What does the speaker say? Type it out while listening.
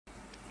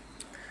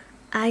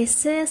I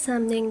say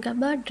something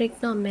about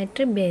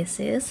trigonometry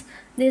basis.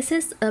 This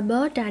is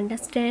about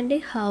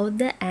understanding how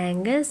the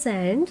angles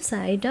and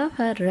side of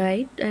a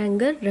right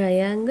angle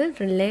triangle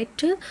relate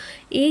to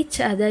each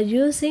other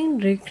using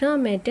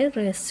trigonometric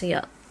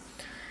ratio.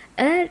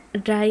 A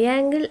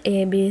triangle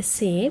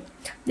ABC,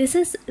 this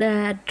is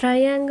a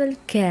triangle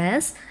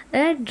case,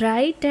 a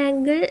right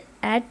angle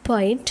at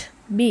point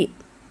B.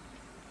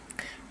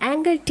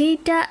 Angle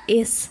theta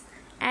is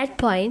at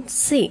point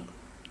C.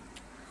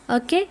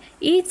 Okay,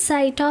 each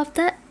side of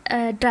the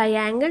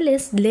triangle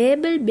is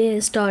labeled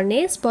based on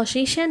its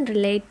position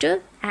related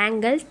to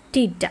angle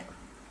theta.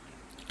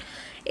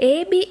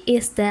 AB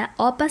is the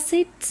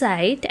opposite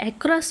side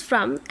across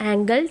from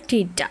angle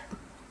theta.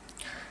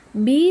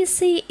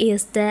 BC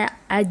is the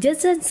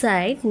adjacent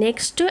side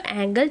next to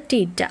angle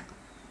theta.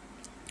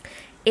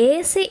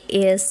 AC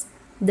is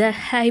the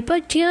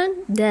hypotenuse,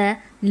 the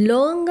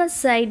longer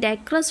side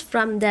across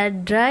from the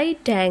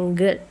right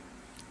angle.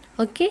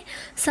 Okay,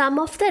 sum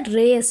of the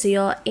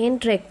ratio in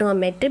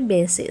trigonometric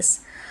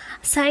basis.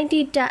 Sin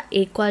theta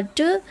equal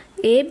to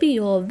AB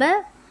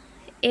over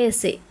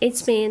AC.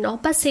 It means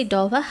opposite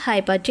over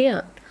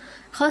hypotenuse.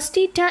 Cos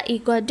theta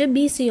equal to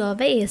BC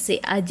over AC.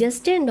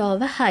 Adjacent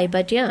over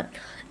hypotenuse.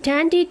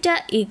 Tan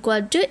theta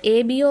equal to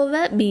AB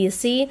over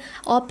BC.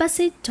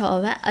 Opposite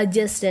over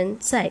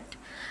adjacent side.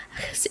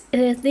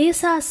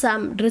 These are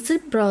some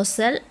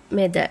reciprocal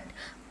method.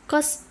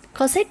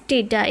 Cosec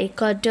theta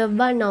equal to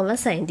 1 over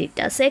sin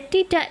theta. Sec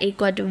theta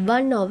equal to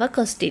 1 over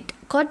cos theta.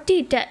 Cot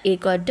theta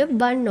equal to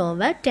 1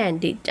 over tan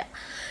theta.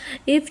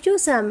 If you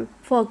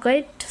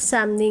forget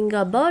something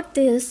about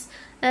this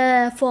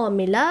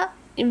formula,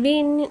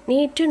 we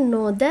need to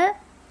know the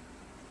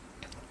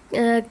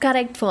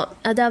correct form.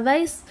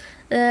 Otherwise,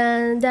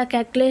 the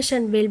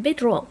calculation will be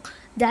wrong.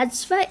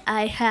 That's why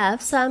I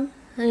have some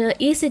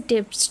easy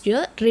tips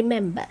to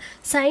remember.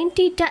 Sin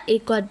theta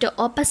equal to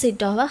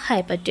opposite over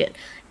hypotenuse.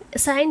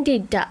 Sin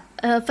theta,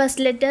 first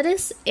letter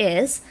is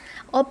S,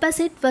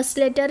 opposite first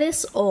letter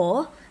is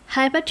O,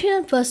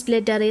 hypotenuse first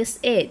letter is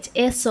H,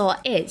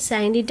 SOH.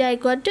 Sin theta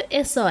equal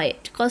to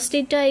SOH. Cos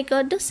theta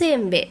equal to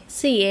same way,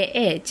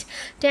 CAH.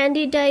 Tan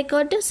theta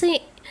equal to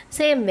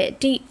same way,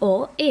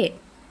 TOA.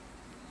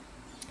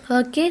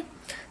 Okay,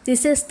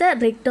 this is the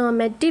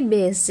trigonometry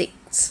basic.